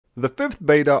The fifth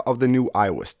beta of the new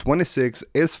iOS 26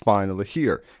 is finally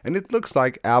here, and it looks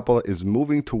like Apple is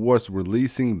moving towards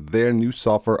releasing their new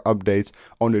software updates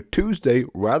on a Tuesday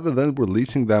rather than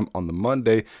releasing them on the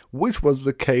Monday, which was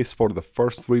the case for the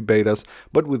first three betas.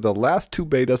 But with the last two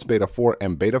betas, beta 4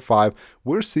 and beta 5,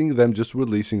 we're seeing them just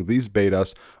releasing these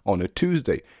betas on a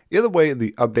Tuesday. Either way,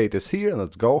 the update is here, and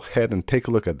let's go ahead and take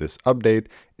a look at this update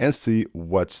and see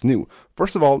what's new.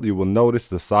 First of all, you will notice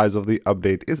the size of the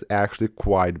update is actually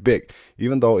quite big.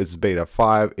 Even though it's beta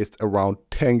 5, it's around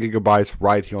 10 gigabytes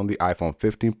right here on the iPhone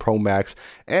 15 Pro Max,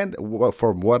 and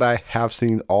from what I have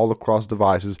seen all across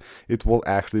devices, it will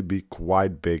actually be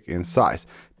quite big in size.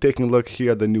 Taking a look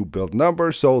here at the new build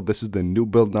number, so this is the new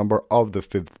build number of the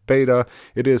fifth beta.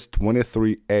 It is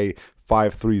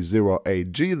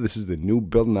 23A530AG. This is the new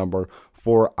build number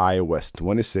for iOS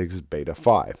 26 beta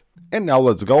 5. And now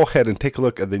let's go ahead and take a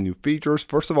look at the new features.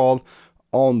 First of all,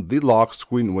 on the lock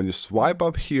screen, when you swipe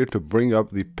up here to bring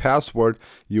up the password,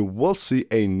 you will see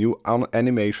a new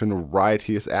animation right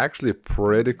here. It's actually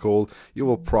pretty cool. You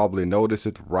will probably notice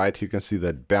it right here. You can see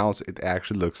that bounce. It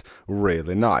actually looks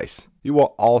really nice. You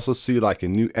will also see like a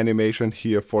new animation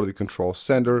here for the control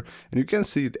center, and you can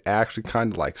see it actually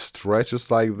kind of like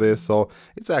stretches like this, so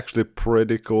it's actually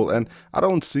pretty cool. And I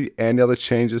don't see any other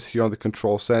changes here on the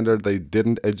control center. They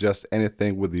didn't adjust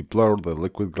anything with the blur, the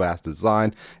liquid glass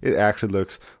design. It actually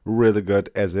looks really good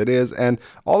as it is, and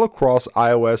all across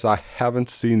iOS I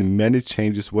haven't seen many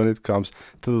changes when it comes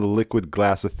to the liquid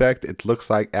glass effect. It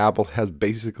looks like Apple has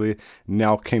basically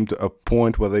now came to a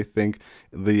point where they think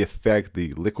the effect,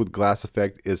 the liquid glass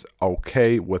effect, is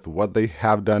okay with what they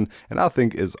have done, and I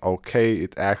think is okay.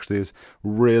 It actually is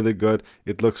really good.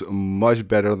 It looks much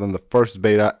better than the first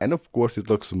beta, and of course it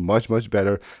looks much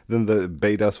better than the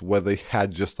betas where they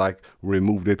had just like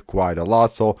removed it quite a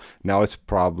lot. So now it's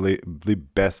probably the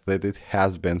best that it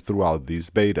has been throughout these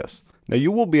betas. Now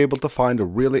you will be able to find a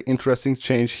really interesting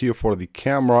change here for the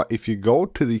camera. If you go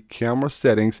to the camera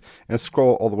settings and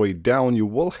scroll all the way down, you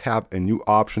will have a new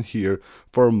option here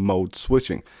for mode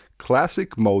switching.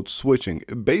 Classic mode switching,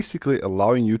 basically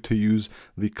allowing you to use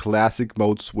the classic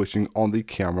mode switching on the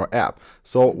camera app.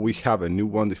 So we have a new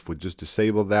one. If we just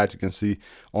disable that, you can see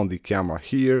on the camera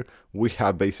here, we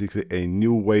have basically a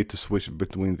new way to switch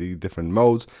between the different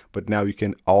modes, but now you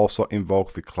can also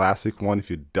invoke the classic one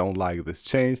if you don't like this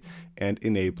change and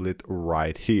enable it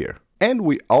right here. And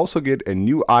we also get a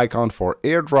new icon for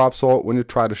AirDrop, so when you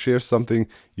try to share something,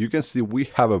 you can see we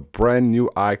have a brand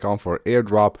new icon for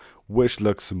AirDrop, which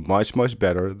looks much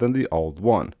better than the old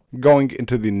one. Going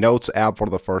into the Notes app for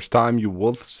the first time, you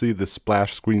will see the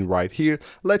splash screen right here,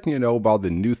 letting you know about the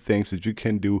new things that you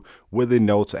can do with the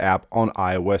Notes app on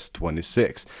iOS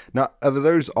 26. Now,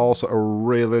 there's also a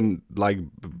really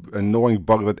annoying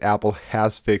bug that Apple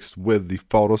has fixed with the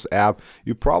Photos app.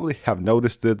 You probably have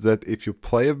noticed it, that if you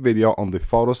play a video on the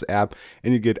Photos app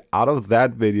and you get out of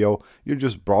that video, you're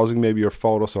just browsing maybe your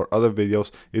photos or other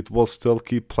videos, it will still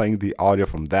keep playing the audio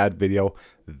from that video.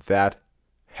 That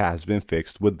has been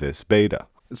fixed with this beta.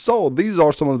 So these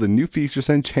are some of the new features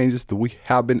and changes that we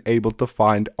have been able to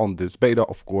find on this beta.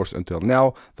 Of course, until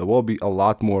now, there will be a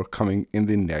lot more coming in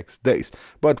the next days.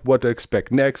 But what to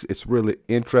expect next is really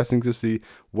interesting to see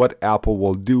what Apple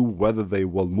will do, whether they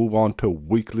will move on to a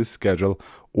weekly schedule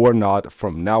or not.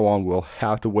 From now on, we'll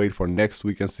have to wait for next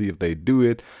week and see if they do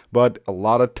it. But a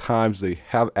lot of times they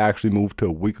have actually moved to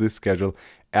a weekly schedule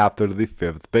after the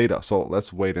fifth beta, so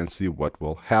let's wait and see what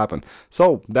will happen.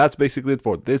 So that's basically it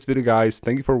for this video, guys.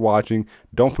 Thank you for watching.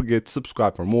 Don't forget to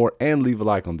subscribe for more and leave a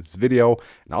like on this video,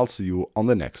 and I'll see you on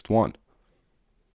the next one.